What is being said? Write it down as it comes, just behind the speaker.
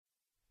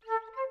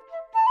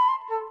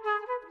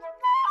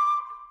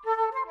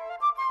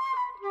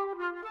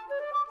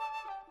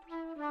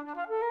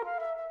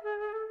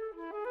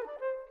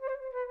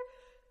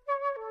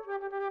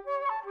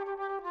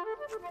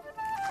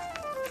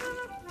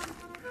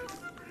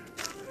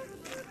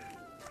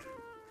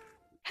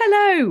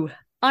Hello,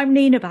 I'm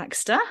Nina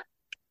Baxter,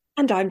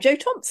 And I'm Jo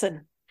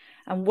Thompson.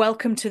 and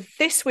welcome to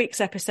this week's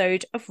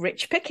episode of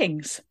Rich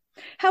Pickings.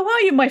 How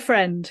are you, my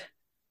friend?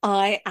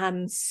 I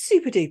am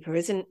super duper.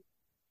 Isn't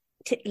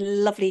it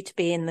lovely to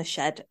be in the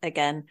shed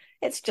again?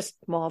 It's just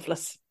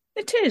marvellous.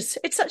 It is.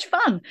 It's such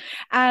fun.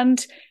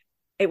 And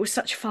it was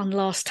such fun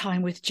last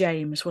time with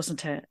James,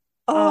 wasn't it?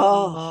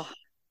 Oh, Oh,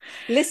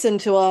 listen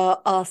to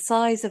our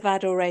sighs of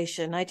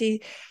adoration. I do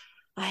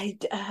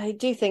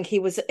think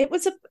it was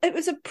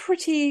a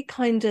pretty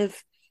kind of,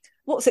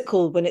 what's it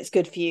called when it's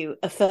good for you?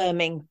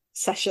 Affirming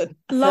session.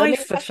 Affirming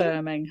life session?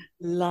 affirming.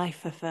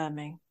 Life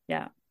affirming.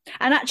 Yeah.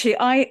 And actually,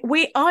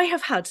 I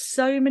have had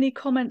so many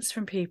comments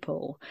from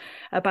people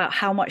about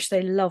how much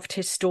they loved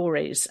his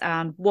stories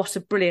and what a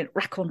brilliant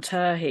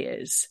raconteur he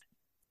is.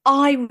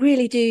 I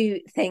really do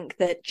think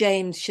that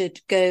James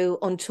should go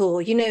on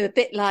tour, a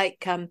bit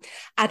like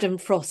Adam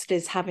Frost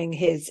is having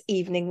his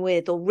evening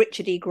with, or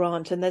Richard E.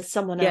 Grant, and there's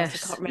someone else, I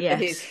Yes, can't remember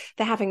who. yes.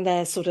 They're having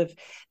their sort of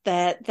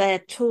their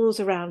tours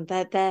around,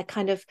 their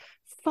kind of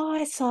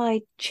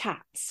fireside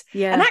chats.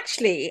 And Yeah.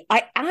 actually,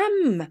 I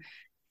am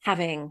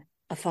having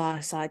a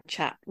fireside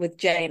chat with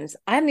James.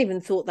 I hadn't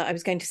even thought that I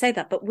was going to say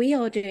that, but we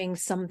are doing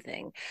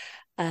something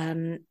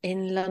in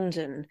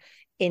London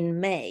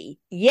in May,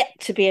 yet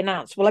to be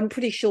announced. Well, I'm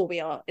pretty sure we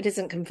are. It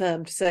isn't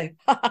confirmed, so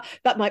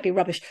that might be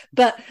rubbish.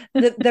 But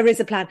there is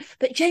a plan.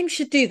 But James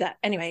should do that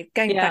anyway.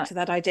 Going back Yeah, to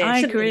that idea,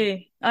 I shouldn't he?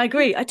 agree. I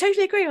agree. I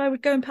totally agree. I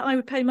would go and I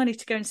would pay money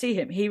to go and see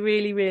him. He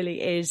really,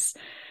 really is.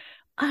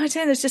 I don't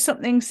know. There's just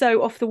something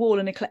so off the wall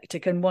and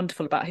eclectic and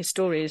wonderful about his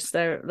stories.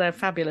 They're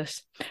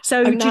fabulous. So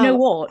I'm do you know now.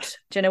 what?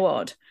 Do you know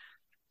what?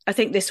 I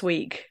think this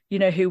week, you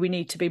know who we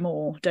need to be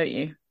more, don't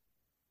you?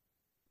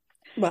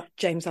 Well,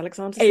 James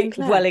Alexander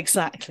Sinclair, Well,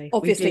 exactly. We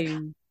obviously.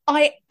 do.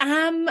 I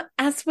am,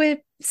 as we're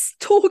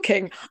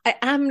talking, I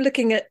am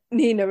looking at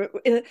Nina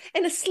in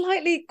a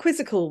slightly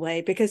quizzical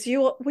way, because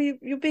you're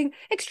being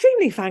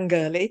extremely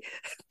fangirly,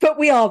 but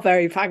we are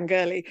very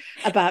fangirly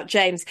about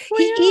James.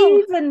 We He are.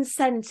 even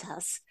sent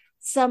us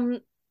some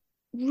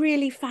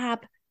really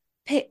fab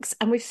pics,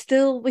 and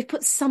we've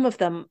put some of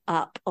them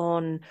up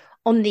on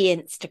the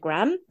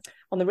Instagram,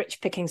 on the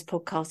Rich Pickings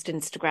podcast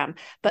Instagram,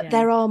 but Yeah.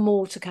 there are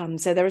more to come.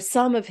 So there are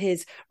some of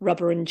his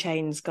rubber and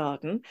chains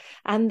garden,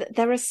 and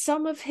there are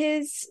some of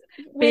his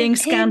Being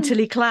with him.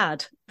 scantily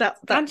clad. That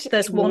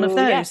there's one of Oh,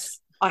 those. yes,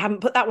 I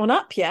haven't put that one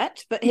up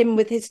yet, but him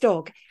with his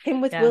dog, him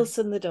with Yeah.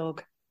 Wilson the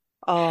dog.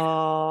 But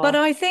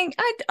Oh, I think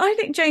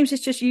James is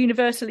just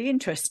universally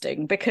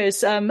interesting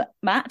because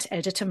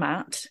editor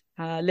Matt,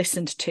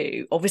 listened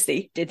to,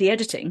 obviously did the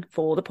editing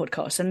for the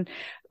podcast and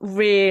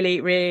really,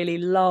 really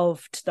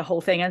loved the whole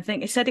thing. I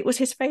think he said it was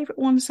his favourite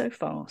one so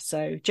far.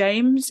 So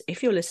James,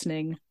 if you're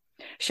listening,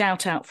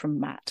 shout out from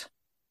Matt.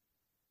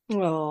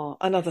 oh,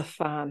 another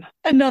fan.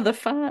 Another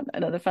fan,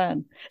 another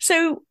fan.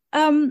 So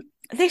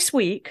this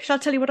week, shall I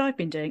tell you what I've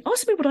been doing?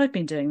 Ask me what I've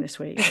been doing this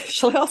week.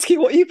 Shall I ask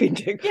you what you've been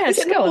doing? Is Yes,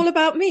 it not go on. all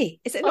about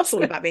me? Is it not Ask all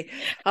me. about me?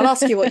 I'll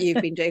ask you what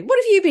you've been doing. What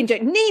have you been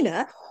doing?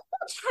 Nina,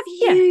 what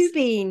have you Yes.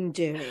 been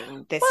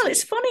doing this Well,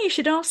 it's week? funny you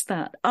should ask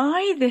that.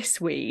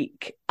 This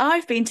week,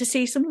 I've been to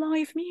see some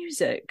live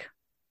music.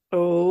 Mm,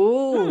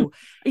 Oh,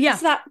 yeah.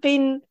 has that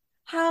been,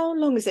 how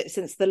long is it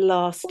since the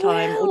last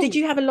time? Or did Well,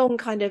 you have a long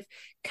kind of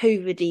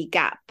COVID-y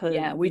gap of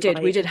yeah, we did.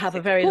 We live did have a music?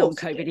 Of very long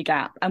course you did. COVID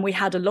gap, and we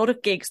had a lot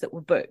of gigs that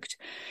were booked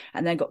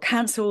and then got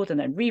cancelled and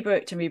then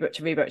rebooked and rebooked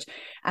and rebooked.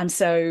 And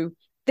so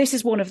this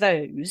is one of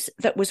those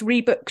that was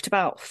rebooked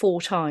about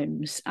 4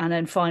 times, and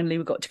then finally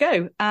we got to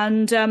go.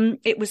 And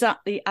it was at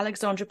the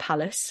Alexandra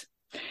Palace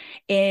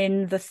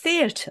in the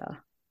theatre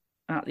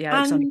at the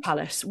Alexandra And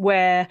Palace,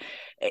 where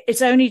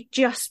it's only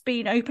just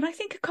been open, I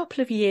think, a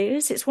couple of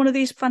years. It's one of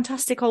these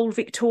fantastic old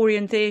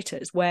Victorian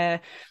theatres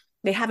where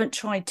they haven't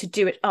tried to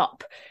do it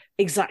up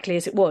exactly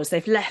as it was.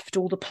 They've left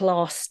all the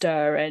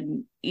plaster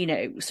and,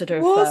 sort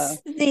of.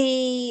 was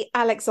the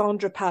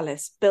Alexandra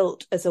Palace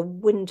built as a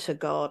winter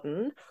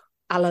garden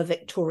a la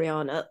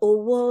Victoriana,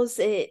 or was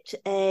it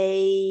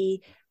a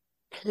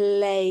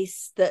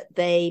place that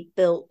they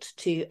built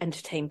to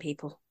entertain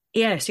people?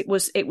 Yes, it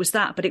was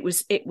that, but it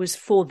was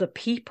for the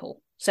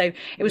people. So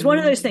it was one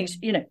of those things,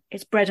 Mm.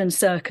 it's bread and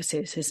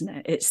circuses, isn't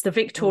it? It's the Mm.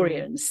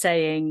 Victorians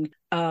saying,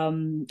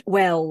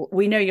 well,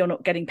 we know you're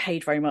not getting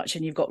paid very much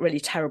and you've got really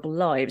terrible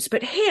lives,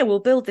 but here we'll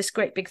build this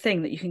great big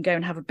thing that you can go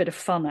and have a bit of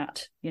fun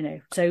at.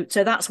 So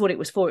that's what it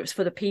was for. It was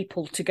for the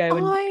people to go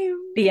and I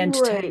be wrote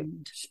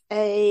entertained.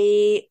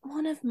 a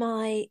one of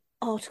my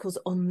articles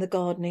on the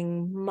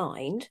gardening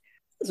mind.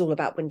 It was all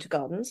about winter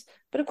gardens,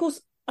 but of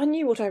course I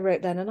knew what I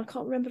wrote then, and I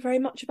can't remember very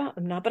much about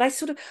them now. But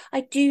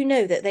I do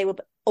know that they were,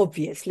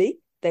 obviously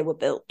they were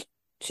built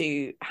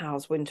to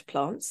house winter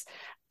plants,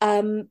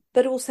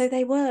 but also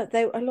a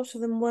lot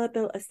of them were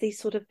built as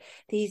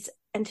these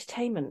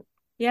entertainment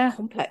Yeah,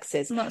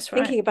 complexes. that's right.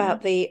 Thinking Yeah.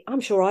 about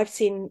I'm sure I've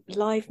seen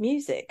live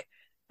music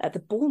at the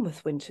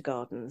Bournemouth Winter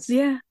Gardens.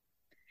 Yeah.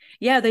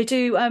 Yeah, they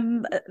do.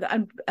 And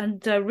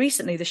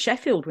recently the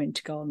Sheffield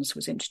Winter Gardens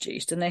was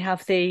introduced, and they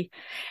have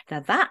now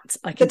that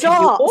I can tell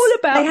you all darts.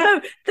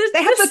 about.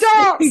 They have the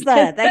darts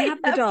there. They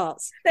have the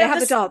darts. They have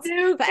the darts.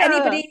 Snooker,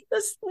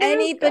 For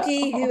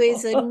anybody who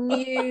is a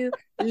new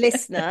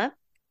listener,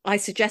 I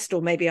suggest,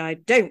 or maybe I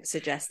don't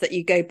suggest, that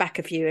you go back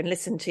a few and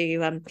listen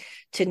to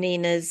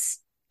Nina's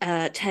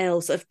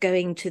tales of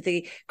going to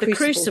the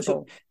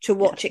Crucible to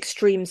watch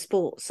extreme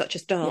sports such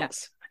as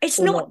darts. Yeah. It's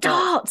not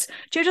darts.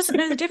 Joe doesn't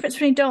know the difference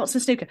between darts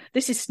and snooker.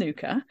 This is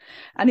snooker.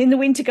 And in the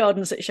Winter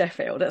Gardens at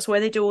Sheffield, that's where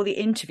they do all the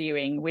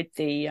interviewing with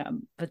the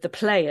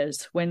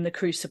players when the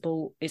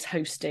Crucible is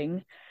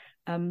hosting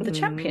the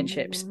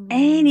championships.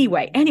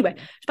 Anyway,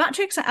 back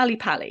to Ali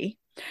Pali.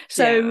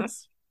 So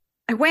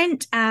I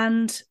went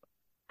and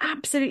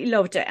absolutely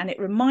loved it. And it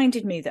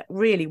reminded me that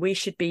really we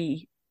should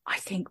be, I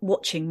think,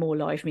 watching more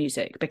live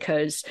music,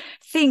 because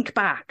think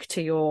back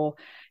to your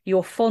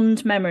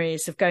fond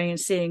memories of going and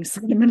seeing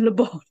Simon Le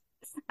Bon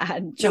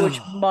and George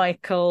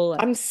Michael.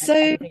 I'm so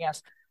everything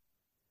else.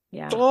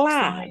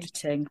 Glad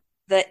exciting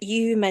that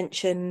you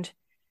mentioned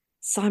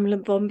Simon Le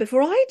Bon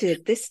before I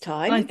did this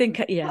time. I think,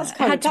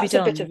 that's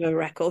a bit of a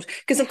record.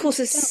 Because, of course,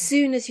 as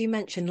soon as you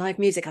mentioned live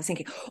music, I was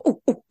thinking,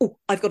 oh,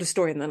 I've got a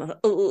story. And then I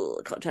thought,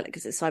 I can't tell it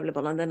because it's Simon Le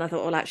Bon. And then I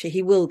thought, well, actually,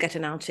 he will get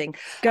an outing.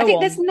 Go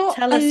on.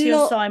 Tell us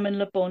your Simon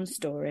Le Bon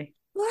story.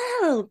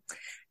 Well,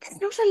 there's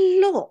not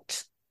a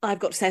lot I've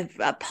got to say,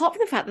 apart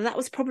from the fact that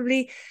was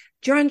probably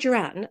Duran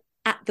Duran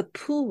at the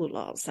Pool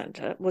Arts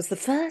Centre was the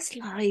first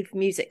live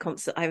music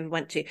concert I ever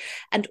went to.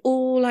 And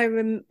all I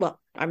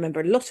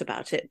remember a lot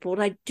about it, but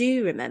what I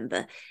do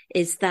remember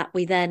is that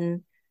we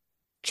then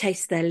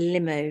chased their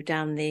limo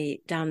down the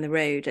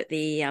road at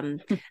the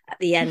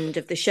end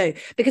of the show.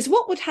 Because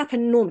what would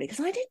happen normally,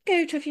 because I did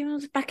go to a few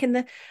months back in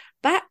the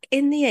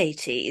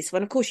 80s,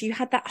 when of course you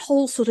had that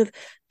whole sort of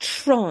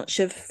tranche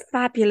of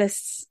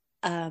fabulous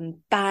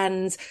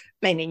bands,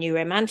 mainly New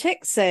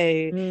Romantic. So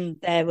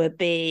there would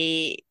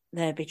be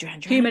Duran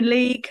Duran. Human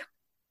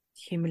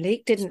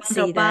League didn't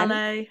see them.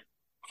 Ballet.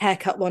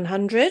 Haircut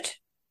 100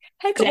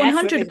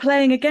 are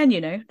playing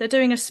again. They're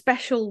doing a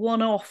special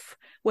one-off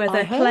where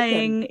they're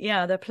playing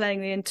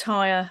the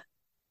entire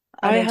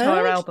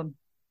album.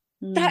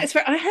 That is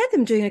right. I heard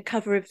them doing a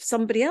cover of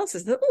somebody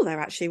else's. They're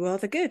actually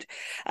rather good.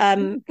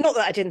 Not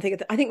that I didn't think of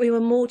that. I think we were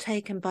more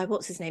taken by,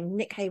 what's his name,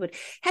 Nick Hayward.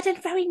 Had a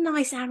very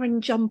nice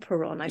Aaron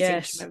jumper on, I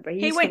seem to remember.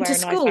 He went to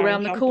school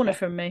around the corner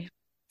from me.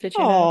 Did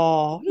you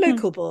know?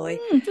 Local boy.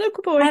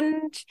 Local boy.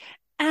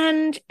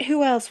 And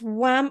who else?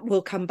 Wham.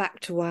 We'll come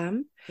back to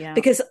Wham. Yeah.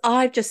 Because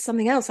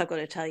something else I've got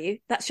to tell you.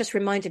 That's just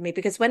reminded me,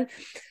 because when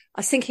I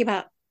was thinking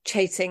about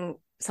chasing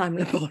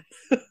Simon Le Bon,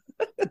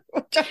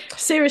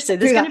 seriously,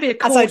 there's going to be a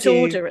court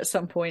order at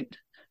some point.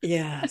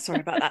 Yeah,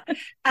 sorry about that.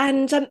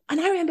 And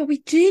I remember we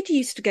did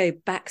used to go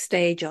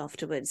backstage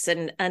afterwards,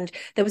 and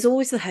there was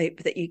always the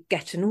hope that you'd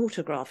get an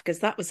autograph, because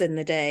that was in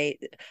the day.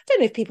 I don't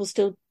know if people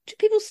still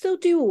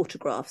do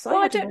autographs. Well,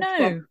 I don't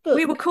know.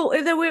 We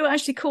were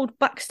actually called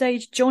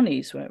backstage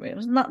Johnnies, weren't we?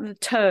 Wasn't that the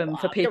term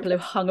for people who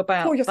hung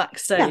about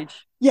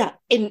backstage? Yeah,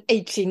 in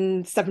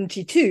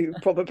 1872,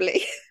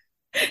 probably.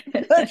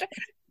 But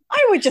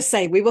I would just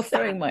say we were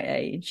fans. Showing my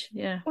age,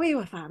 yeah. We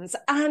were fans.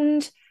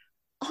 And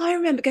I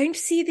remember going to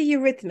see the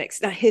Eurythmics.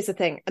 Now, here's the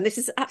thing, and this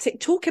is absolutely,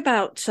 talk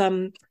about,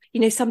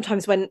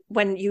 sometimes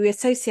when you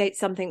associate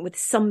something with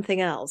something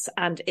else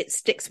and it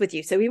sticks with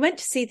you. So we went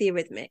to see the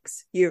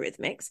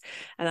Eurythmics,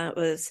 and that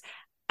was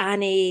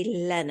Annie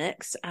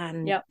Lennox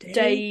and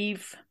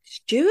Dave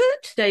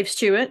Stewart. Dave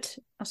Stewart,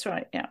 that's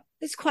right, yeah.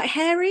 It's quite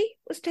hairy.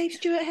 Was Dave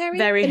Stewart hairy?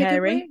 Very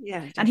hairy.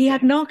 Yeah. And he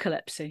had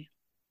narcolepsy.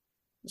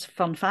 It's a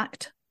fun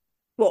fact.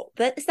 What?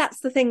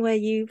 That's the thing where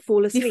you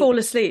fall asleep? You fall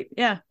asleep,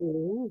 yeah.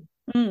 Ooh.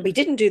 We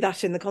didn't do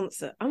that in the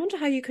concert. I wonder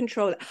how you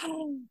control it.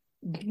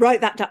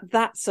 Right,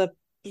 that's a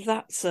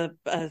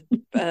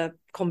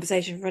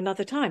conversation for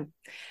another time.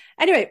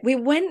 Anyway, we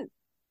went.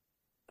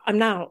 I'm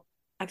now,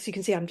 as you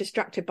can see, I'm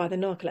distracted by the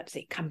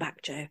narcolepsy. Come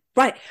back, Joe.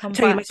 Right, Come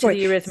back to the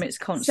Eurythmics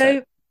concert.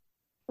 So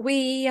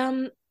we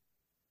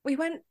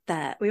went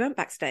there. We went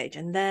backstage,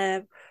 and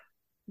there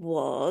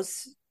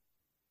was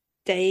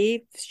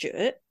Dave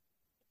Stewart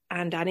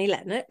and Annie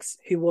Lennox,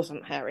 who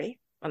wasn't hairy,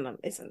 and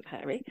isn't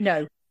hairy.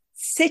 No.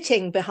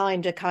 Sitting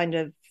behind a kind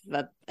of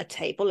a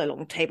table, a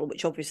long table,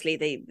 which obviously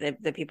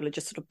the people had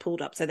just sort of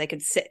pulled up so they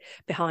could sit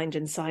behind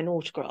and sign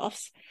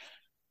autographs.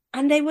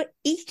 And they were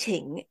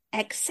eating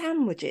egg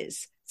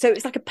sandwiches. So it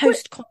was like a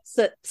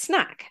post-concert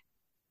snack.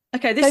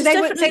 Okay, this has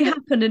definitely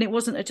happened, and it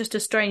wasn't just a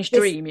strange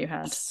dream you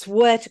had. I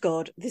swear to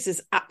God, this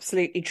is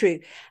absolutely true.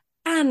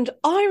 And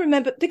I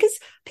remember, because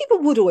people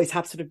would always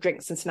have sort of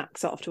drinks and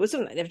snacks afterwards,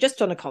 wouldn't they? They've just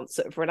done a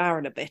concert for an hour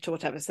and a bit or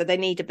whatever, so they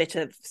need a bit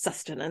of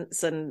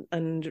sustenance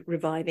and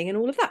reviving and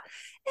all of that.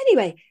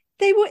 Anyway,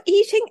 they were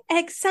eating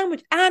egg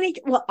sandwich. Annie,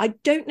 well, I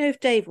don't know if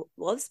Dave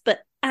was,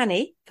 but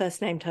Annie,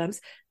 first name terms,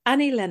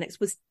 Annie Lennox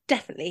was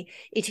definitely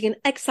eating an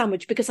egg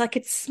sandwich, because I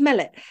could smell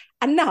it.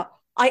 And now,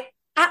 I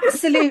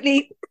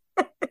absolutely,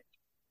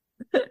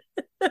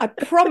 I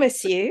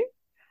promise you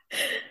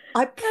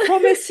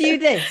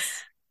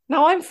this.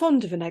 Now, I'm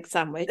fond of an egg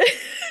sandwich,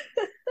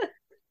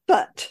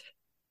 but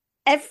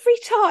every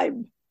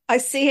time I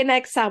see an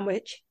egg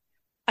sandwich,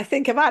 I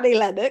think of Annie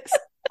Lennox.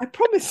 I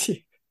promise you.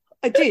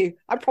 I do.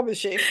 I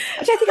promise you.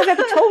 I don't think I've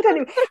ever told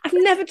anyone. I've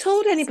never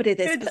told anybody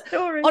this. Good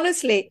story.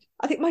 Honestly,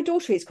 I think my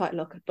daughter eats quite a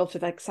lot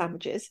of egg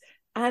sandwiches,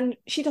 and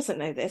she doesn't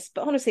know this.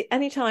 But honestly,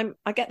 anytime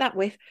I get that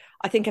whiff,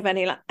 I think of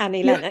Annie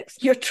Lennox.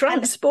 You're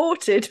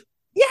transported.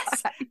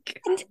 Yes.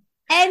 And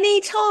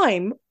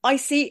anytime I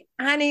see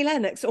Annie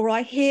Lennox or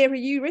I hear a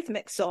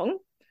Eurythmics song,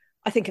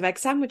 I think of egg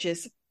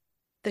sandwiches.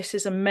 This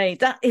is amazing.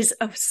 That's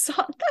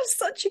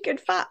such a good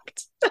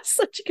fact. That's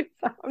such a good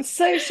fact. I'm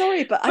so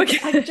sorry, but I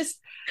just...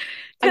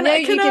 I know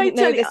you didn't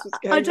know this was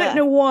going I don't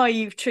know why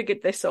you've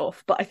triggered this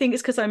off, but I think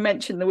it's because I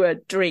mentioned the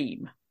word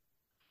dream.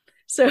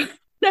 So,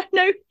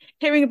 no,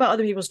 hearing about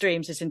other people's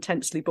dreams is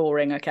intensely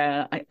boring,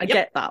 okay? I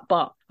get that,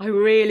 but I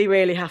really,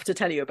 really have to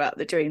tell you about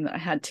the dream that I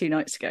had 2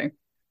 nights ago.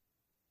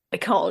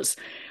 Because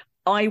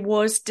I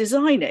was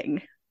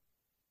designing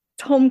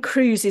Tom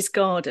Cruise's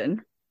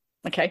garden,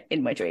 okay,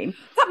 in my dream.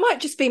 That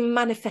might just be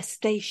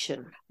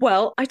manifestation.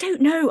 Well, I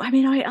don't know. I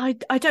mean, I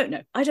don't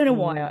know. I don't know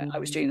why I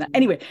was doing that.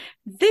 Anyway,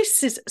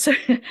 so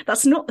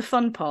that's not the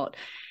fun part.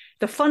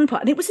 The fun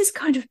part, and it was this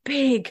kind of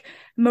big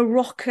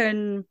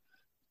Moroccan,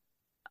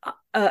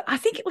 I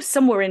think it was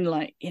somewhere in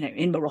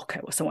in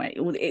Morocco or somewhere.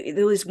 All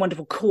these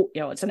wonderful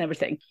courtyards and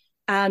everything.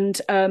 And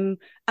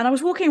I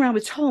was walking around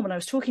with Tom and I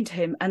was talking to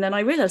him, and then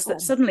I realised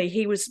that suddenly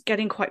he was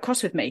getting quite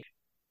cross with me.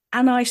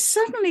 And I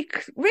suddenly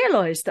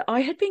realised that I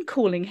had been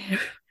calling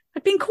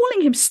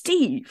him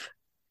Steve.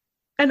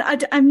 And I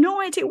have no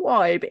idea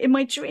why, but in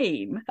my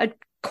dream, I'd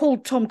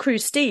called Tom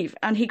Cruise Steve,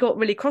 and he got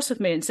really cross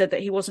with me and said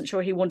that he wasn't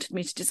sure he wanted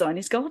me to design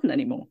his garden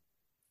anymore.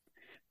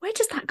 Where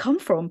does that come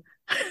from?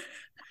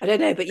 I don't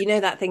know, but you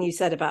know that thing you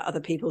said about other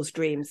people's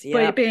dreams,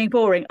 yeah? But being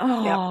boring.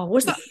 Oh, yeah.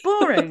 Was that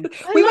boring?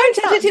 We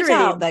won't edit it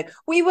out, though.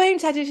 We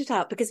won't edit it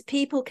out because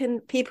people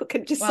can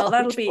just. Well,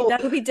 that'll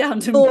be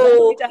down to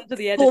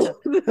the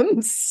editor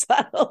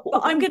themselves.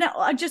 But I'm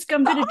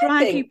gonna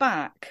drag you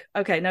back.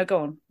 Okay, no, go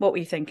on. What were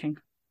you thinking?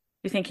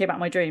 You're thinking about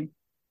my dream?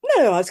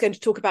 No, I was going to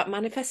talk about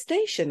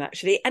manifestation,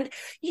 actually. And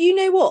you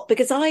know what?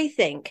 Because I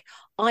think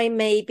I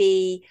may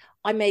be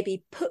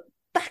put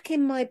back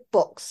in my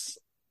box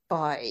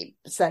by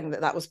saying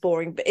that was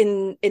boring, but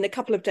in a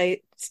couple of days'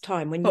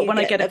 time, when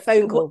I get a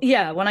phone call,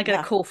 when I get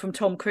a call from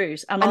Tom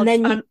Cruise, and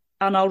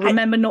I'll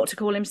remember not to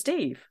call him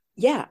Steve.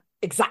 Yeah,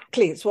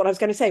 exactly. It's what I was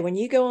going to say. When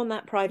you go on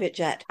that private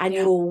jet and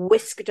you're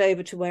whisked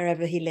over to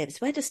wherever he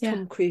lives, where does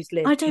Tom Cruise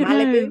live? I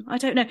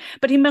don't know,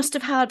 but he must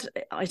have had.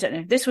 I don't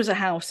know. This was a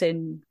house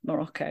in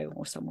Morocco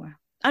or somewhere.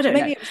 I don't know.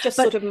 Maybe it was just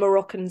sort of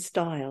Moroccan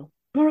style.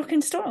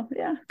 Moroccan style,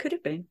 yeah, could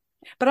have been.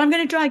 But I'm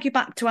going to drag you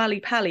back to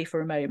Ali Pali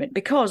for a moment,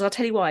 because I'll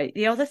tell you why.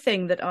 The other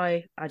thing that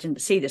I didn't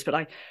see this,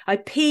 but I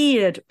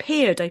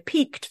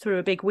peeked through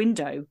a big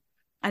window,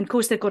 and of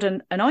course they've got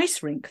an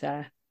ice rink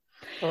there.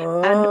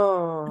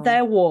 Oh. And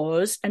there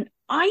was an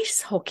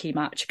ice hockey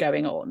match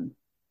going on.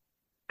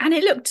 And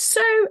it looked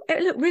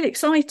really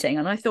exciting.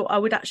 And I thought I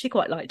would actually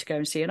quite like to go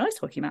and see an ice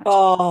hockey match.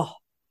 Oh.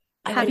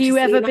 Have you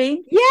ever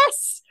been?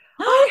 Yes,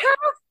 I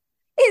have.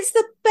 It's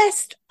the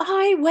best.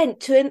 I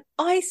went to an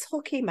ice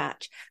hockey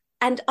match.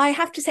 And I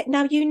have to say,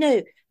 now, you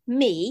know,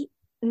 me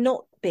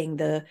not being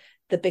the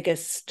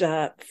biggest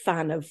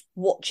fan of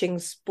watching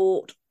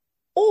sport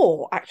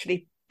or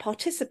actually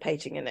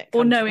participating in it.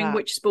 Or knowing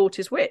which sport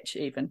is which,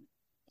 even.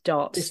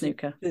 Darts,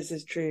 snooker. This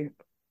is true.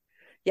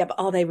 Yeah, but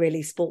are they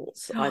really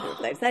sports, either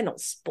of those? They're not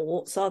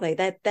sports, are they?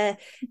 They're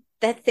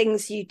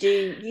things you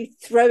do, you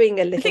throwing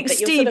a little bit. I think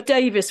Steve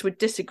Davis would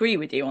disagree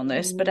with you on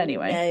this, but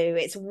anyway. No,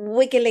 it's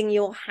wiggling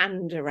your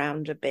hand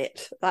around a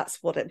bit.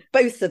 That's what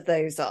both of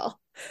those are.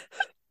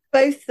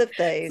 Both of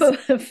those,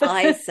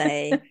 I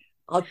say,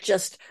 are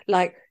just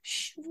like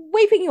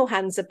waving your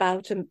hands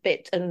about a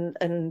bit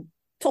and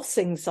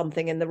tossing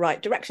something in the right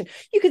direction.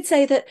 You could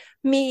say that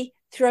me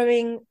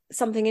throwing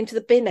something into the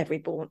bin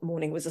every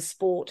morning was a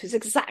sport. Is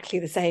exactly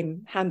the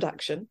same hand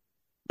action.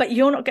 But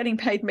you're not getting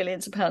paid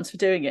millions of pounds for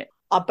doing it.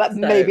 But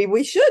maybe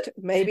we should.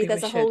 Maybe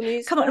there's a whole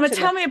new... Come on,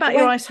 tell me about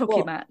your ice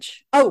hockey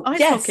match. Oh,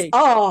 ice hockey.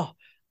 Oh,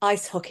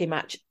 ice hockey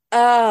match.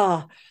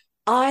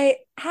 I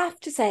have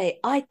to say,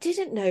 I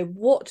didn't know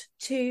what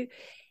to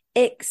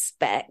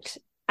expect,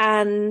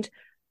 and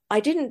I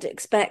didn't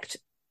expect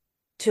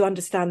to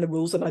understand the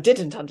rules, and I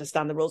didn't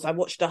understand the rules. I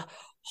watched a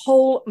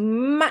whole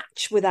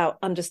match without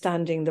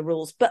understanding the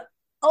rules, but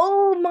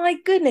oh my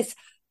goodness,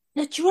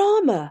 the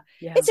drama.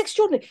 Yeah. It's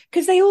extraordinary,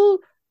 because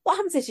what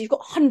happens is you've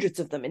got hundreds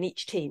of them in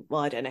each team.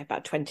 Well, I don't know,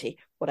 about 20,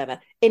 whatever,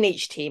 in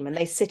each team, and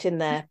they sit in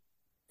their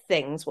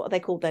things. What are they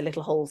called? Their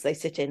little holes they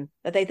sit in.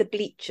 Are they the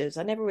bleachers?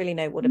 I never really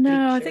know what a bleacher is.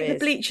 No, I think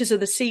the bleachers are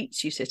the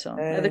seats you sit on.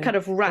 They're the kind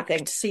of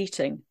racked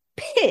seating.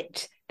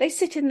 Pit. They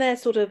sit in their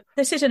sort of...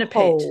 They sit in a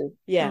hole. pit.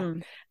 Yeah.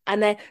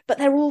 And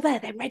they're all there.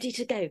 They're ready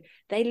to go.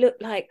 They look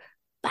like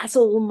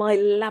Basil, my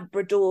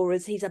Labrador,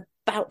 as he's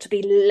about to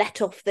be let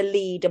off the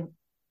lead and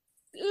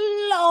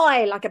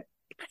fly like a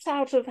bat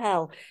out of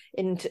hell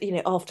into,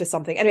 after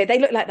something. Anyway, they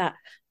look like that.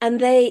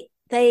 And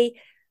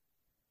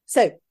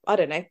so I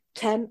don't know,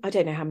 10, I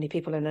don't know how many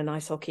people in an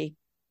ice hockey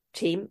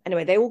team.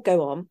 Anyway, they all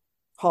go on,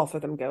 half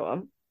of them go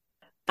on.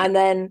 And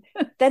then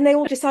they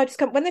all decide to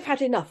come when they've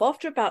had enough.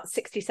 After about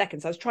 60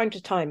 seconds, I was trying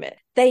to time it.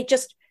 They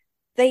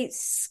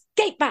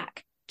skate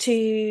back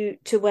to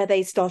where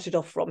they started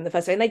off from the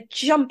first day, and they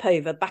jump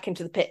over back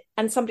into the pit,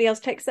 and somebody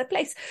else takes their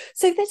place.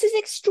 So there's this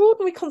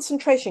extraordinary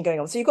concentration going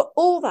on. So you've got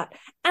all that,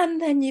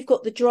 and then you've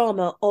got the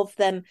drama of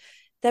them.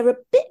 They're a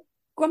bit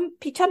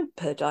grumpy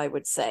tempered, I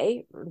would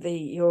say,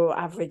 your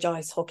average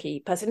ice hockey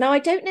person. Now I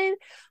don't know,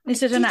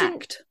 is it an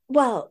act?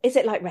 Well, is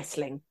it like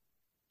wrestling,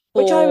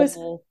 which I was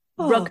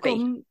rugby?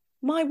 God,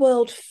 my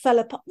world fell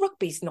apart.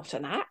 Rugby's not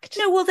an act.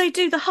 No, well, they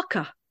do the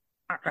hooker,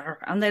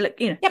 and they look,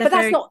 yeah, but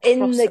that's not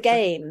in the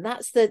game.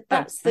 That's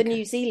the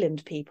New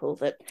Zealand people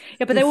that.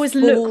 Yeah, but they always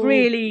look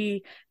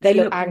really. They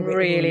look angry.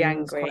 really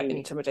angry, quite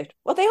intimidated.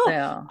 Well, they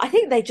are. I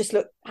think they just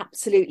look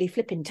absolutely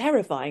flipping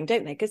terrifying,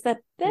 don't they? Because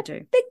they're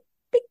big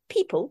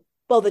people.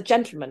 Well, the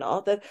gentlemen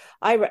are. The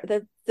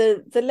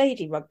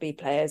lady rugby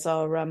players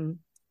are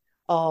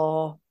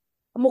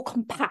more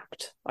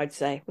compact, I'd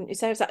say. Wouldn't you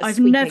say? I've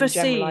never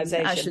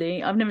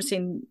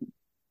seen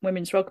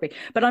women's rugby,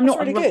 but I'm not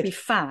really a rugby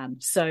fan,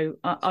 so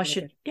I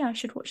should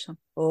watch some.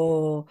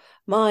 Oh,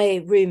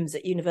 my rooms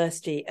at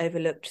university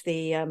overlooked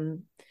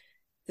the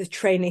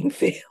training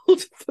field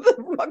for the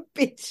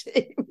rugby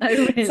team. Oh,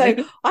 really? So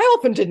I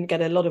often didn't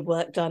get a lot of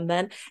work done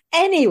then.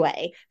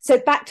 Anyway, so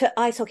back to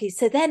ice hockey.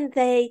 So then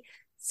they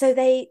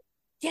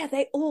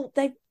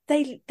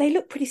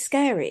look pretty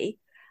scary.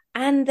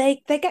 And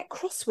they get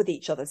cross with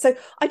each other. So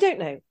I don't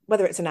know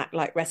whether it's an act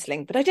like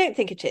wrestling, but I don't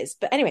think it is.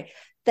 But anyway,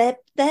 they're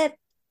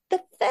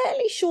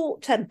fairly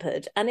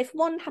short-tempered, and if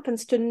one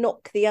happens to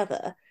knock the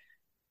other,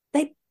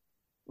 the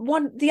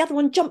other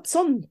one jumps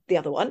on the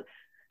other one,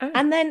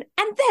 and then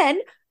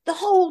the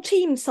whole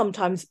team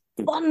sometimes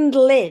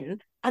bundle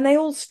in, and they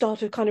all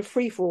start a kind of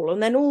free-for-all,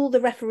 and then all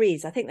the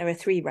referees, I think there are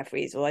 3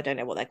 referees, or I don't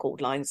know what they're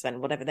called,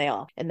 linesmen, whatever they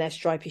are, in their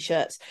stripy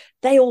shirts,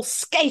 they all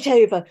skate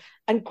over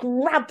and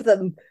grab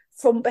them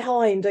from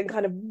behind and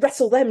kind of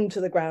wrestle them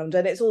to the ground,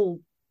 and it's all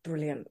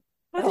brilliant.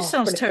 Well, this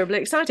sounds terribly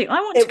exciting.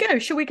 I want to go.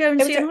 Shall we go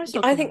and see an ice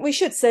hockey? I think we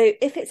should. So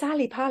if it's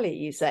Ali Pali,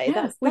 you say,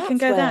 we can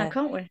go there,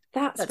 can't we?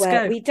 Let's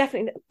where go. We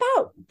definitely,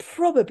 about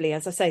probably,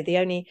 as I say,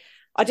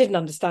 I didn't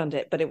understand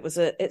it, but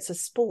it's a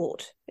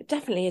sport. It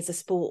definitely is a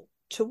sport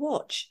to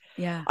watch.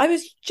 Yeah. I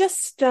was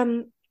just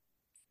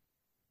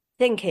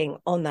thinking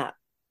on that.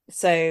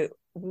 So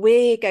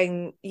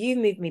you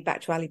moved me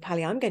back to Ali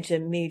Pali. I'm going to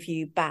move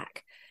you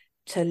back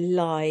to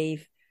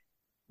live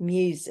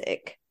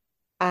music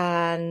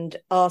and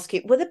ask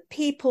you,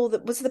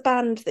 was the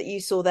band that you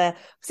saw there,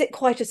 was it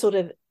quite a sort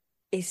of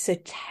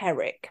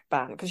esoteric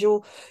band? Because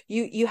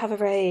you have a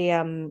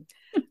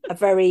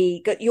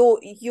very good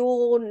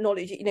your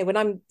knowledge, when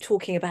I'm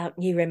talking about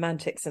new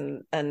romantics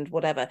and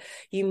whatever,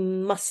 you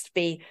must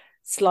be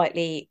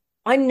slightly,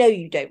 I know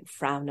you don't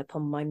frown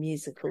upon my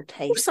musical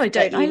taste. Of course I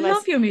don't. I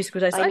love your musical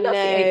taste. I love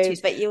the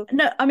 80s. But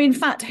no, I mean, in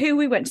fact, who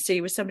we went to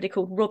see was somebody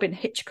called Robin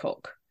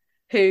Hitchcock,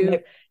 who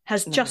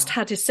has just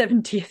had his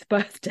 70th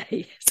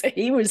birthday. So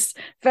he was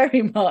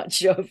very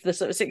much of the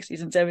sort of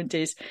 60s and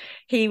 70s.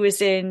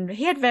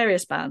 He had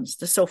various bands,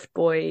 the Soft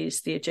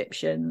Boys, the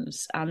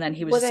Egyptians, and then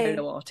he was a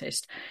solo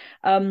artist.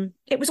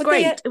 It was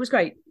great. It was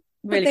great.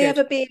 Really good. Would they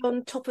ever be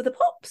on Top of the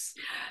Pops?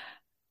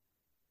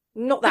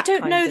 Not that. I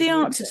don't know the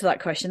answer to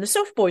that question. The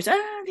Soft Boys, the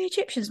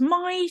Egyptians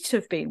might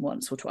have been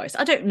once or twice.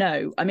 I don't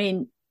know. I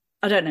mean,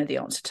 I don't know the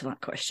answer to that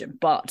question,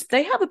 but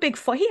they have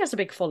he has a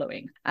big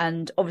following,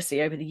 and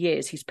obviously over the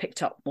years he's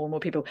picked up more and more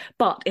people.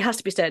 But it has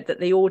to be said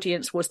that the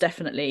audience was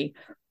definitely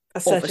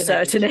of a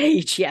certain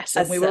age, yes,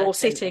 and we were all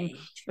sitting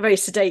very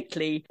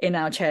sedately in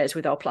our chairs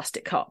with our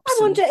plastic cups. I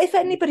wonder if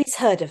anybody's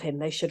heard of him.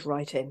 They should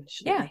write in,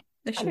 shouldn't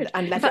they should.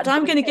 In fact,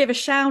 I'm going to give a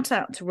shout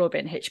out to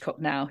Robin Hitchcock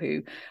now,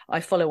 who I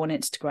follow on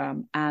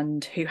Instagram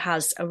and who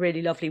has a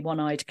really lovely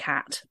one-eyed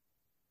cat.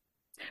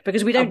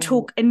 Because we don't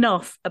talk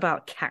enough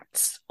about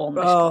cats on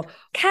this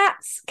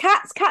podcast.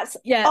 Cats.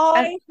 Yeah,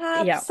 I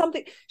have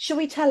something. Shall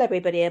we tell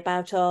everybody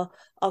about our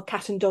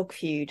cat and dog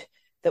feud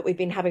that we've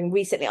been having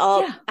recently?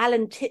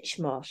 Alan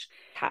Titchmarsh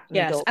cat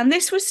and dog. And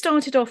this was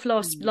started off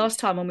last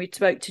time when we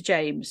spoke to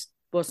James,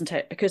 wasn't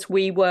it? Because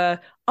we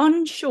were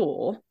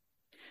unsure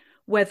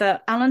whether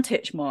Alan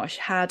Titchmarsh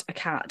had a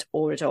cat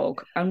or a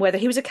dog, and whether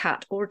he was a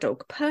cat or a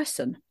dog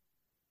person.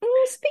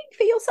 Speak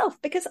for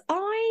yourself, because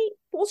I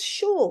was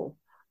sure.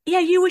 Yeah,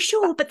 you were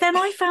sure, but then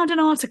I found an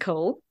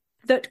article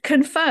that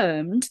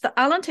confirmed that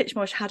Alan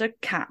Titchmarsh had a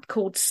cat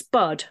called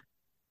Spud,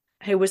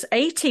 who was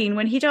 18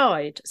 when he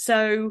died.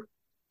 So,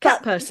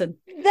 cat person.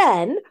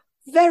 Then,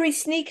 very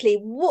sneakily,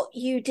 what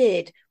you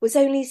did was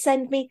only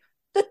send me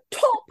the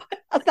top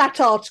of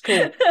that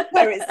article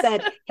where it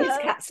said his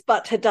cat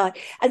Spud had died.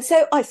 And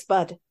so not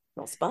Spud.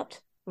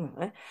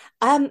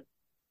 And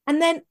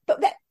then,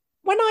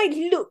 when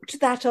I looked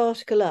that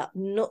article up,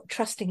 not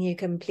trusting you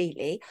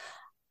completely,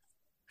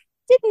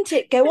 didn't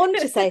it go on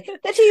to say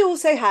that he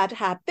also had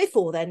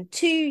before then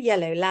 2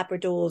 yellow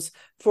Labradors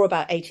for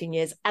about 18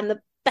 years, and the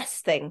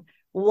best thing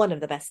one of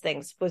the best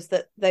things was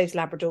that those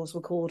Labradors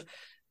were called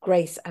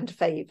Grace and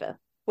Favour,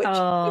 which I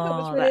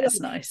thought was really that's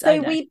lovely. nice.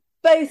 So we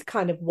both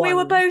kind of won. We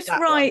were both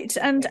right.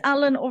 One, and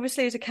Alan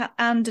obviously is a cat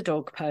and a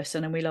dog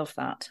person, and we love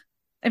that.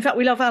 In fact,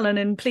 we love Alan,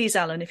 and please,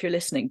 Alan, if you're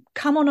listening,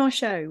 come on our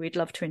show. We'd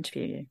love to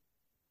interview you.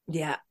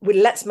 Yeah, well,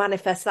 let's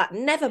manifest that.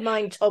 Never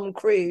mind Tom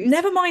Cruise.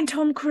 Never mind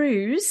Tom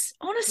Cruise.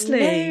 Honestly,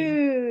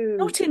 no,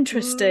 not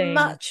interesting.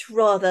 Much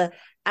rather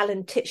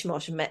Alan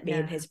Titchmarsh met me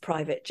in his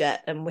private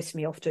jet and whisked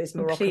me off to his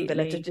Moroccan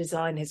villa to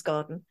design his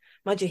garden.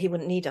 Mind you, he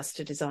wouldn't need us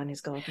to design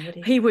his garden, would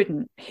he? He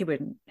wouldn't.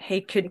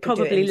 He could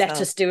probably let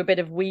us do a bit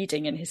of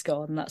weeding in his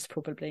garden. That's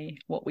probably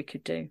what we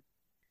could do.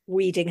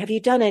 Weeding. Have you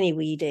done any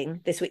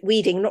weeding this week?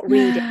 Weeding, not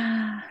reading.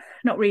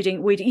 Not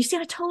reading, weeding. You see,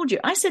 I told you,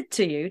 I said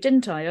to you,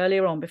 didn't I,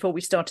 earlier on before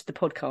we started the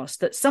podcast,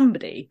 that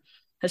somebody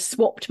has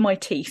swapped my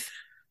teeth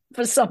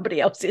for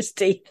somebody else's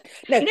teeth.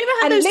 No, you never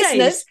had those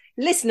days.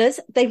 Listeners,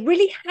 they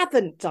really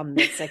haven't done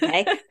this,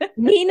 okay?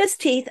 Nina's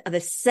teeth are the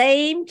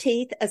same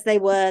teeth as they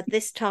were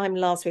this time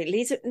last week.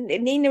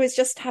 Nina is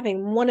just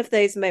having one of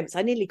those moments.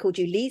 I nearly called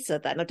you Lisa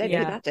then. I don't know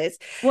who that is.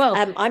 Well,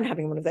 I'm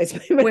having one of those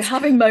moments. We're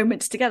having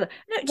moments together.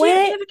 No, do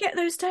you ever get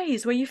those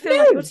days where you feel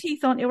like your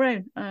teeth aren't your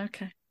own? Oh,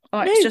 okay. All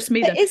right, it's just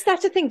me then. Is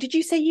that a thing? Did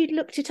you say you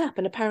looked it up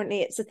and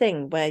apparently it's a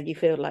thing where you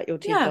feel like your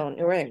teeth aren't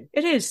your own?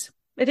 It is.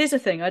 It is a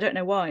thing. I don't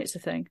know why it's a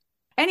thing.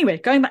 Anyway,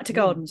 going back to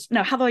gardens.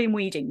 No, have I been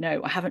weeding?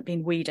 No, I haven't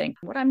been weeding.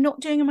 What I'm not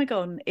doing in my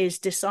garden is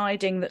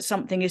deciding that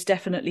something is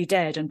definitely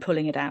dead and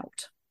pulling it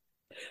out.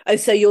 Oh,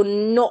 so you're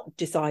not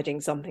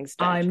deciding something's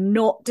dead? I'm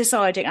not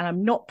deciding, and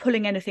I'm not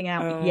pulling anything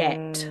out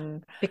yet.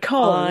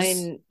 Because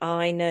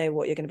I know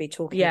what you're going to be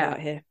talking about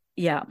here.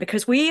 Yeah,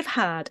 because we've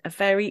had a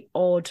very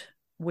odd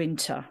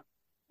winter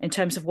in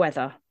terms of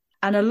weather.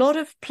 And a lot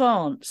of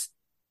plants,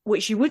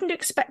 which you wouldn't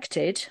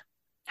expected,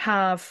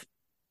 have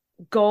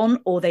gone,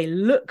 or they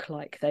look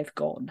like they've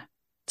gone.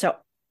 So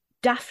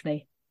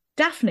Daphne,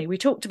 we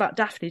talked about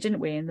Daphne, didn't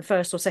we, in the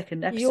first or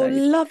second episode? Your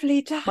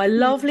lovely Daphne. My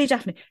lovely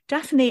Daphne.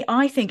 Daphne,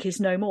 I think,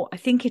 is no more. I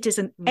think it is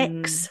an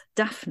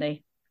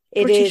ex-Daphne.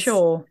 Pretty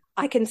sure.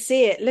 I can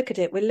see it. Look at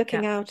it. We're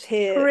looking out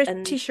here.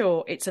 Pretty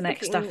sure it's an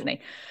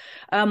ex-Daphne.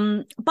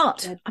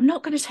 But I'm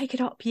not going to take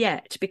it up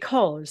yet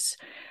because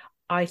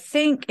I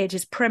think it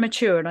is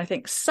premature, and I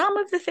think some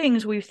of the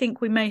things we think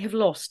we may have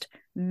lost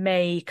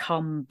may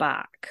come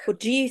back. Or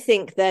do you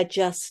think they're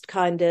just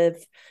kind of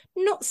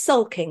not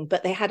sulking,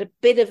 but they had a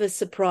bit of a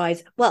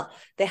surprise? Well,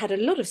 they had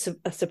a lot of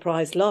a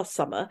surprise last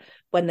summer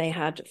when they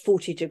had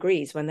 40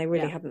 degrees, when they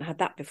really hadn't had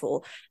that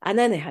before. And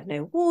then they had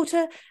no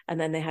water, and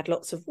then they had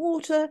lots of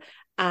water,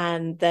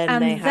 and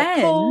then they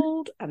had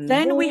cold. And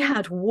then warm. We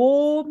had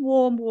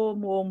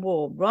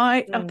warm,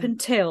 right up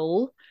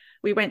until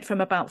we went from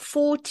about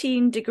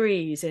 14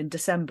 degrees in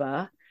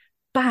December,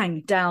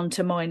 bang, down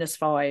to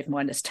 -5,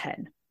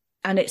 -10.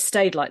 And it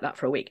stayed like that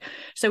for a week.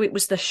 So it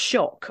was the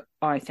shock,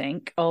 I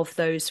think, of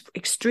those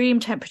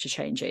extreme temperature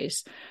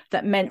changes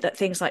that meant that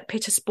things like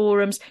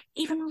pittosporums,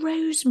 even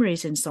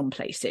rosemaries in some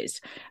places,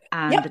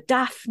 and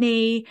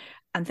Daphne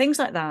and things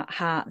like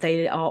that,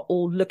 they are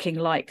all looking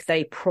like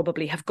they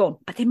probably have gone,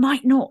 but they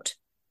might not.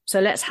 So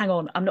let's hang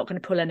on. I'm not going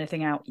to pull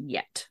anything out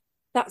yet.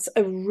 That's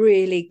a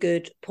really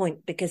good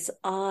point, because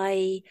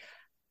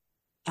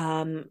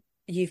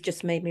you've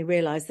just made me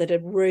realise that a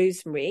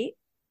rosemary,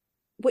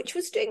 which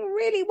was doing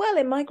really well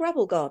in my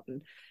gravel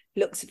garden,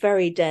 looks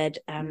very dead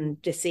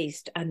and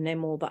deceased and no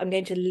more, but I'm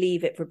going to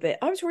leave it for a bit.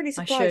 I was really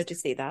surprised to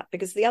see that,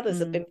 because the others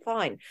have been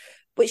fine,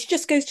 which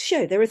just goes to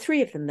show there are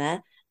 3 of them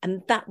there,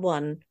 and that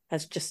one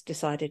has just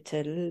decided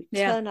to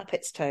turn up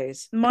its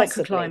toes.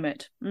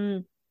 Microclimate.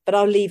 But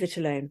I'll leave it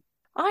alone.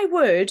 I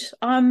would,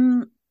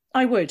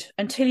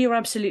 until you're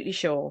absolutely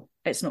sure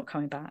it's not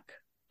coming back.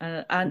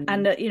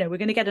 And we're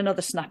going to get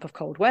another snap of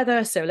cold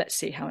weather, so let's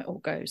see how it all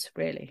goes,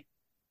 really.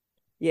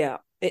 Yeah,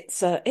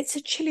 it's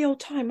a chilly old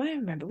time. I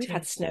remember we've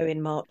had snow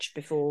in March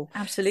before.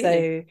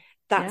 Absolutely. So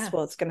that's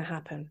what's going to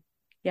happen.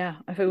 Yeah,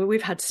 I think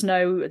we've had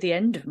snow at the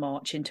end of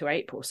March into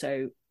April,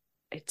 so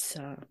it's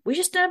we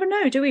just never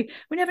know, do we?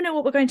 We never know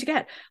what we're going to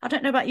get. I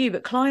don't know about you,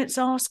 but clients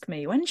ask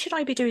me, when should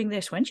I be doing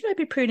this? When should I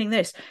be pruning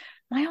this?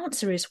 My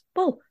answer is,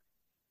 well,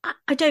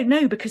 I don't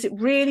know, because it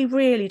really,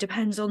 really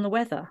depends on the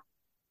weather.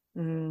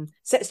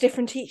 So it's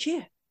different each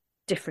year.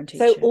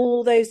 So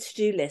all those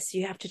to-do lists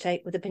you have to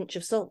take with a pinch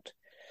of salt.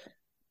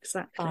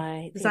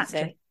 Exactly.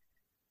 So.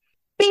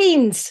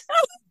 Beans.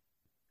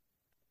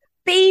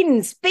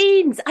 Beans.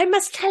 I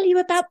must tell you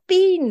about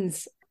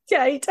beans.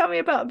 Okay, tell me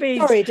about beans.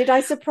 Sorry, did I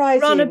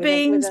surprise you? Runner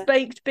beans,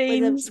 baked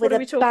beans. What are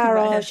we talking about?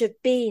 Barrage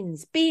of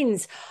beans.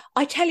 Beans.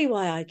 I tell you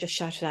why I just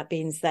shouted out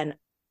beans then.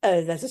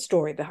 Oh, there's a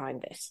story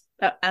behind this.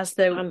 As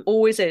there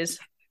always is.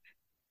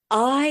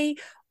 I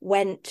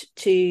went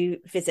to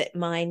visit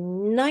my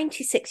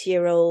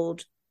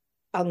 96-year-old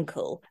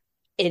uncle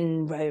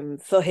in Rome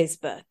for his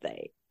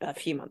birthday a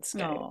few months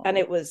ago. And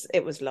it was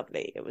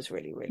lovely. It was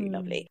really, really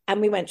lovely.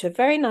 And we went to a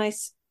very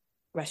nice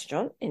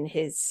restaurant in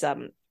his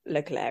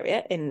local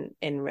area in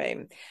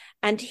Rome.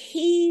 And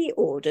I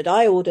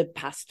ordered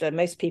pasta.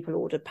 Most people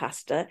ordered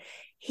pasta.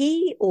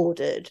 He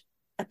ordered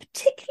a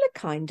particular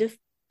kind of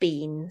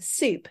bean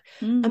soup.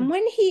 And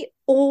when he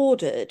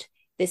ordered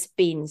this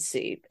bean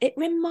soup, it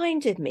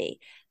reminded me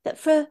that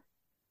for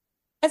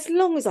as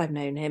long as I've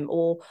known him,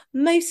 or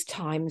most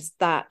times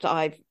that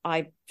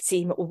I've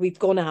seen, or we've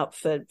gone out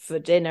for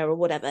dinner or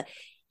whatever,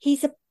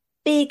 he's a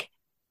big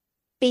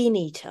bean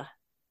eater.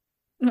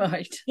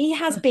 Right. He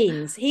has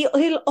beans.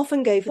 He'll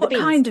often go for the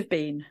beans. What kind of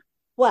bean?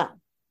 Well,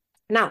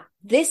 now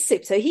this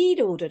soup. So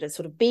he'd ordered a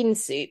sort of bean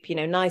soup,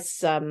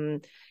 nice.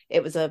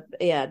 It was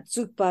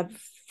zuppa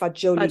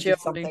fagioli or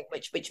something,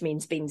 which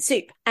means bean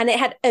soup, and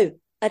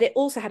it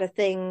also had a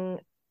thing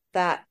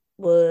that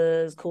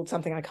was called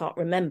something I can't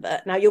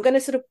remember. Now you're going to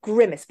sort of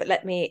grimace, but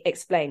let me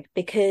explain,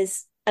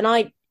 because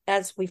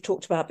as we've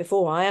talked about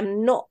before, I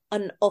am not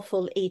an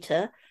offal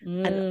eater.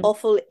 An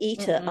offal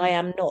eater, I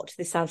am not.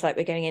 This sounds like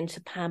we're going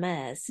into Pam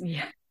Ayres.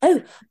 Yeah.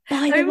 Oh,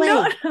 by the way.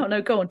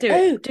 No, go on, do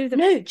it.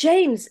 No,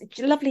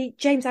 lovely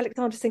James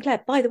Alexander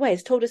Sinclair, by the way,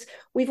 has told us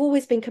we've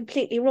always been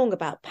completely wrong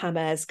about Pam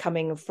Ayres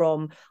coming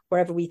from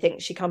wherever we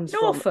think she comes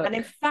Norfolk. from. And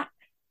in fact,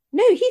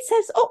 no, he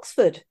says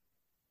Oxford.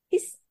 He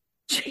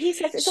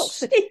says it's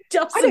Oxford. She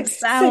doesn't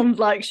sound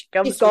like she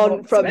comes from Oxford.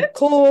 She's gone from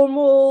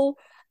Cornwall,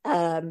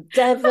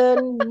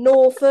 Devon,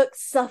 Norfolk,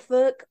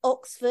 Suffolk,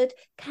 Oxford.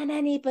 Can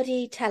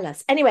anybody tell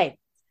us? Anyway,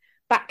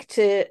 back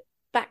to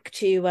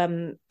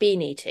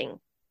bean eating.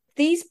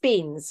 These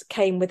beans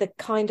came with a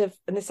kind of,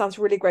 and this sounds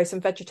really gross,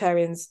 and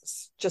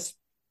vegetarians just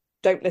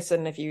don't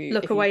listen if you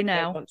look away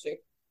now. Want to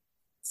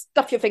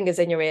stuff your fingers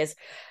in your ears.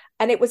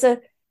 And it was the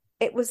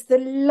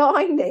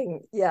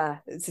lining. Yeah,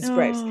 this is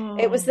gross.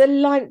 It was the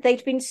line.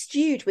 They'd been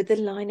stewed with the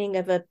lining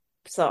of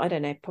I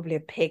don't know, probably a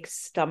pig's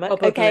stomach.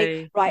 Probably.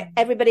 Okay, right.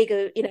 Everybody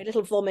go,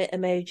 little vomit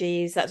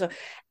emojis. That's all.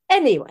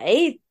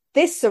 Anyway,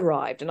 this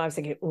arrived, and I was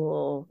thinking,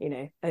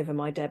 over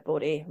my dead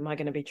body, am I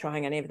going to be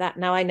trying any of that?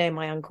 Now I know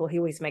my uncle. He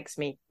always makes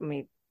me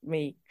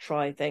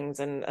try things,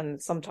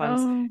 and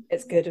sometimes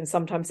it's good, and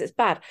sometimes it's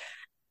bad.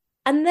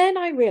 And then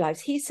I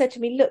realised he said to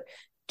me, "Look,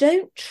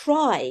 don't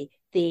try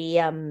these.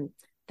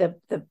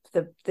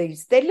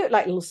 They look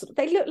like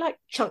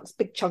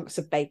big chunks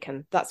of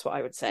bacon. That's what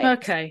I would say.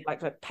 Okay,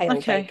 like pale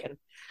bacon."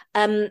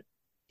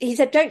 He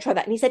said, "Don't try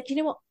that." And he said, "You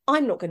know what?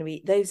 I'm not going to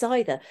eat those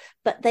either.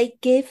 But they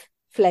give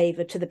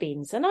flavour to the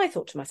beans." And I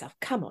thought to myself,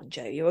 "Come on,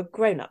 Joe, you're a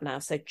grown up now,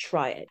 so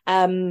try it."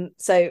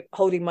 So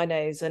holding my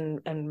nose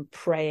and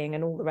praying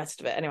and all the rest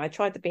of it. Anyway, I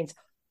tried the beans.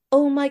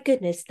 Oh my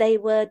goodness, they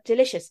were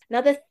delicious. Now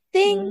the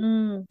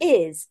thing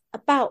is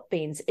about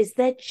beans is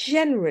they're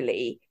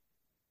generally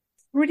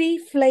pretty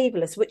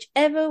flavourless,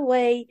 whichever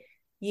way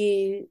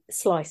you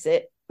slice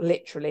it,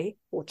 literally,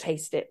 or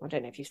taste it. I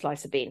don't know if you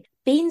slice a bean.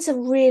 Beans are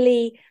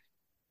really,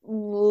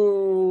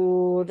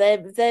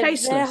 they're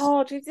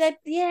hard.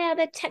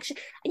 They're texture.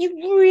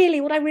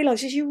 And what I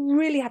realised is you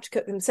really have to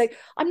cook them. So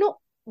I'm not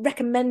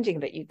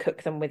recommending that you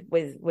cook them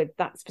with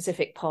that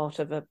specific part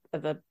of a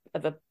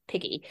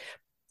piggy,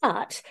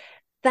 but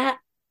that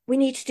we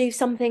need to do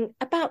something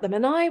about them.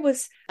 And I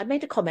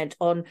made a comment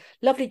on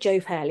lovely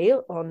Jo Fairley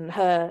on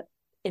her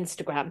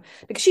Instagram,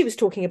 because she was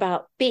talking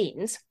about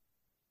beans,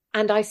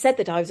 and I said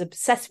that I was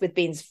obsessed with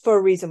beans for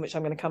a reason which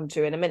I'm going to come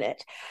to in a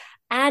minute.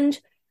 And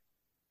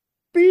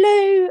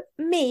blow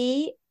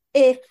me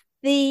if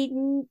the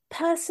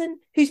person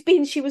whose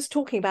beans she was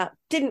talking about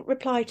didn't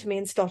reply to me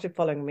and started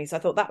following me. So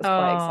I thought that was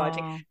quite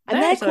exciting.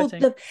 And they're called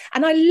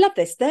and I love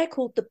this, they're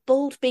called the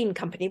Bold Bean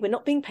Company. We're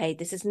not being paid,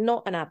 this is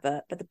not an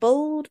advert, but the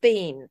Bold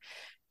Bean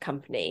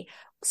Company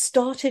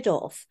started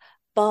off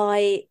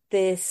by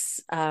this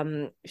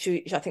I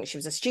think she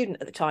was a student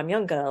at the time,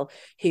 young girl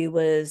who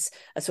was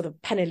a sort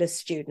of penniless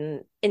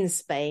student in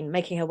Spain,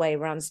 making her way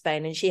around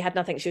Spain, and she had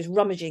nothing. She was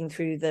rummaging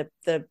through the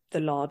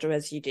larder,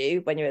 as you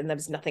do when and there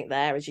was nothing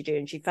there, as you do,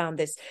 and she found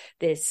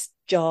this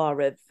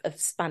jar of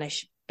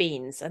Spanish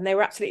beans, and they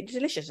were absolutely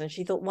delicious, and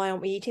she thought, why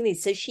aren't we eating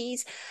these? So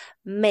she's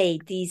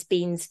made these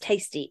beans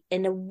tasty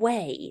in a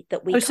way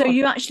that we so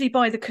you actually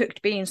buy the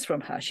cooked beans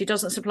from her? She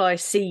doesn't supply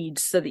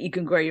seeds so that you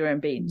can grow your own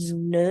beans?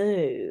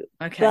 No.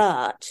 Okay.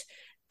 But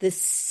the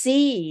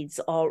seeds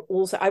are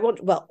also,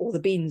 all the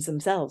beans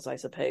themselves, I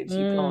suppose you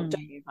can't,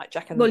 don't you, like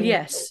Jack and the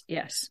Beanstalk.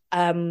 yes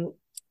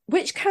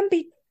Which can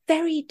be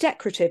very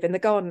decorative in the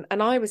garden.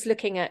 And I was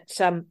looking at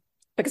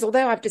because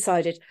although I've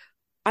decided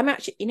I'm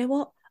actually, you know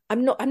what,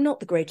 I'm not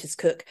the greatest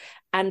cook,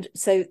 and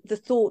so the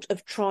thought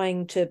of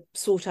trying to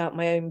sort out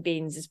my own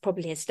beans is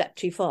probably a step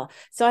too far.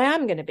 So I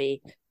am going to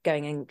be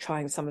going and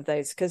trying some of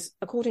those, because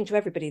according to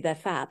everybody they're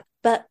fab.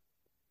 But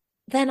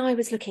then I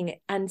was looking at,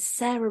 and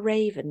Sarah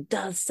Raven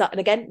does, and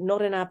again,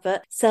 not an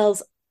advert,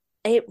 sells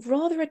a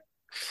rather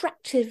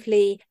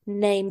attractively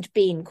named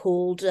bean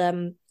called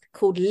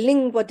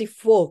Lingua di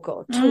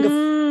Fuoco,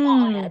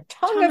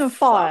 tongue of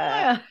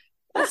fire.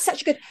 That's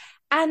such a good.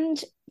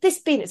 And this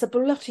bean, it's a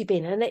blotti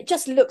bean, and it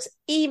just looks,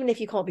 even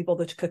if you can't be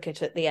bothered to cook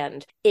it at the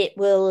end, it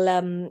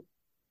will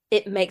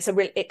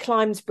it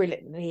climbs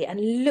brilliantly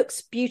and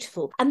looks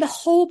beautiful. And the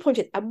whole point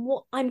is, and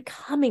what I'm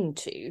coming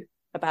to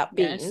about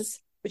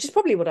beans which is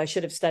probably what I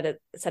should have said at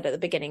the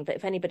beginning. But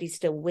if anybody's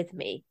still with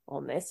me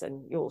on this,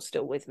 and you're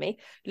still with me,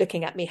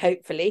 looking at me,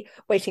 hopefully,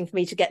 waiting for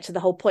me to get to the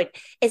whole point,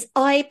 is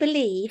I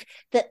believe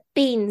that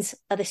beans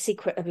are the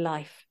secret of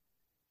life.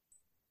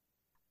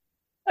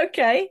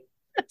 Okay.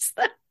 That's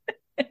that.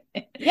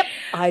 Yep,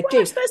 I Well,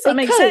 do. I suppose that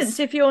makes sense.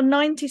 If your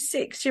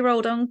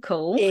 96-year-old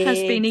uncle has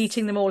been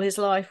eating them all his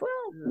life,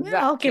 well,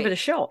 yeah, I'll give it a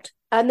shot.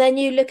 And then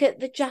you look at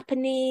the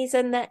Japanese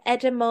and the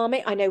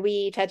edamame. I know we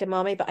eat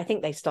edamame, but I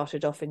think they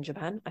started off in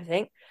Japan, I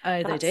think.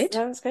 Oh, they did?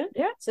 That's good.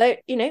 Yeah. So,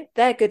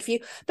 they're good for you.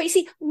 But you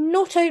see,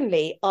 not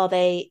only are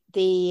they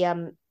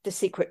the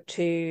secret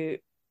to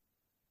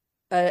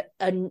I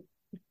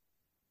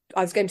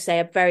was going to say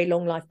a very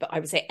long life, but I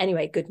would say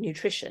anyway, good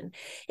nutrition,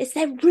 is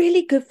they're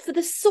really good for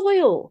the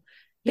soil.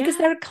 Because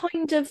they're a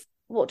kind of,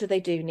 what do they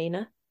do,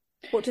 Nina?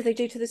 What do they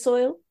do to the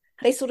soil?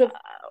 They sort of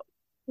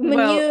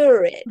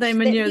manure it. They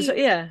manure,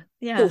 yeah.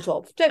 Sort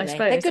of, don't I they?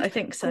 suppose, They're good I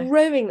think so.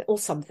 growing or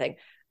something.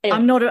 Anyway,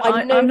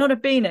 I'm not a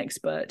bean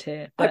expert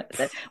here, but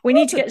we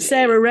need to get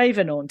Sarah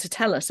Raven on to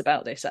tell us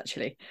about this,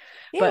 actually.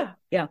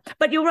 Yeah.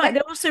 But you're right.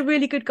 They're also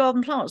really good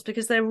garden plants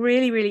because they're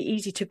really, really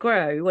easy to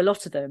grow. A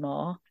lot of them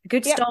are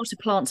good starter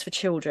plants for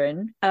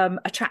children.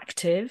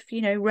 Attractive,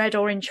 red,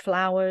 orange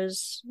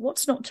flowers.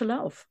 What's not to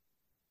love?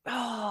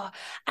 Oh,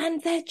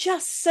 and they're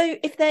just so,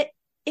 if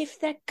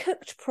they're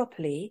cooked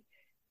properly,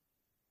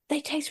 they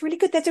taste really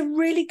good. There's a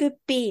really good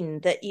bean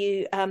that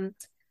you I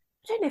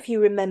don't know if you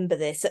remember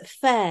this, at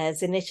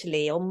fairs in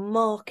Italy or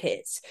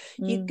markets.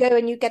 You go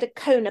and you get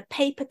a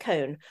paper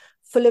cone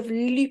full of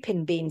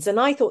lupin beans, and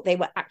I thought they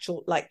were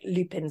actual like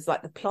lupins,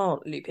 like the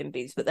plant lupin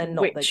beans, but they're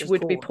not. Which just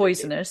would be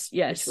poisonous.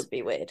 Yes, which would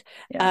be weird.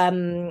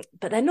 Yeah.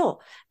 But they're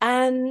not,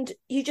 and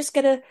you just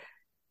get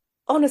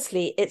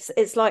honestly,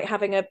 it's like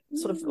having a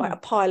sort of like a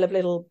pile of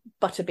little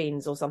butter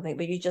beans or something,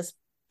 but you just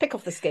pick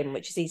off the skin,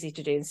 which is easy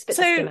to do, and spit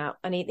the skin out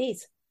and eat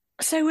these.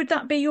 So would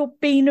that be your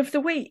bean of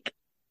the week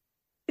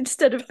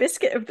instead of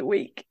biscuit of the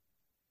week?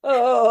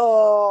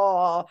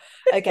 Oh,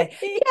 okay.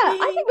 Yeah,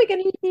 I think we're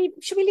going to leave.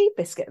 Should we leave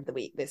biscuit of the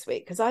week this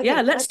week? Because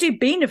let's do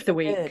bean of the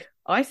week. Good.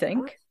 I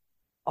think.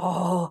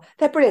 Oh,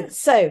 they're brilliant.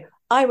 So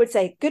I would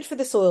say good for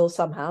the soil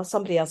somehow.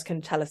 Somebody else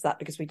can tell us that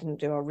because we didn't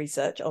do our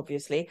research,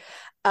 obviously.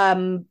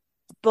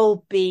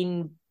 Bulb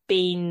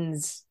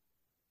beans,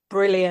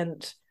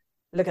 brilliant.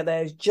 Look at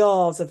those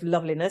jars of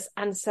loveliness,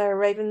 and Sarah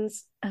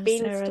Raven's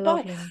beans Sarah to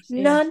buy.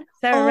 None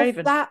Sarah of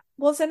Raven. That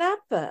was an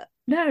advert.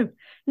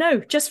 No,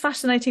 just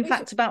fascinating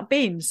facts about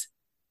beans.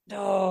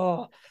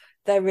 Oh,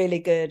 they're really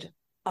good.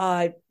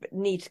 I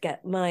need to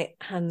get my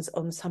hands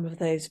on some of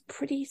those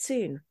pretty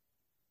soon.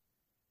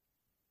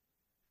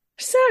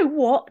 So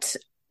what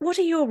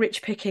are your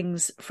rich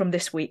pickings from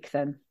this week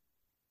then?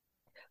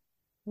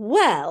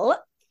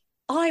 Well,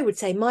 I would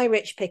say my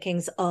rich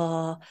pickings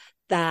are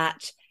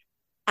that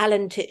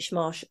Alan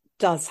Titchmarsh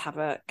does have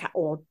a cat,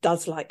 or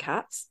does like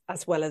cats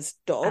as well as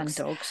dogs.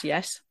 And dogs,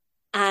 yes.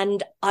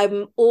 And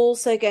I'm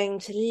also going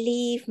to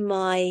leave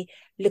my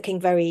Looking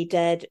Very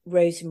Dead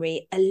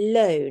rosemary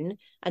alone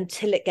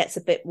until it gets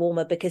a bit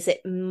warmer, because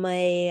it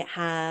may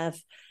have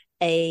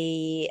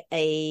a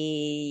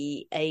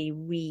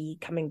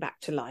coming back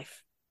to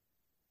life.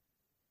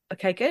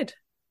 Okay, good.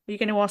 Are you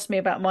going to ask me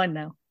about mine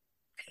now?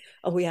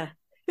 Oh, yeah.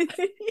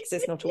 Because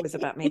it's not always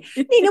about me.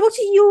 Nina, what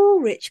are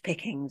your rich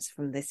pickings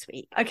from this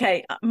week?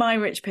 Okay, my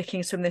rich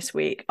pickings from this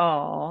week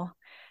are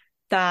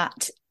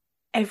that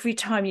every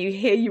time you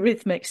hear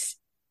Eurythmics,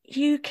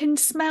 you can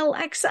smell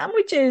egg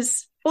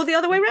sandwiches, or the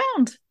other way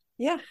around.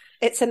 Yeah,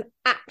 it's an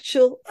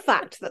actual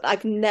fact that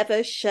I've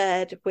never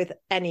shared with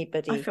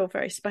anybody. I feel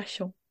very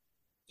special.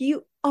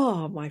 You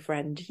are, my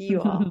friend.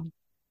 You are.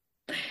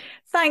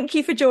 Thank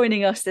you for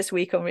joining us this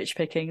week on Rich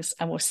Pickings,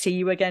 and we'll see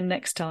you again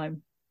next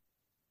time.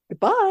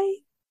 Goodbye.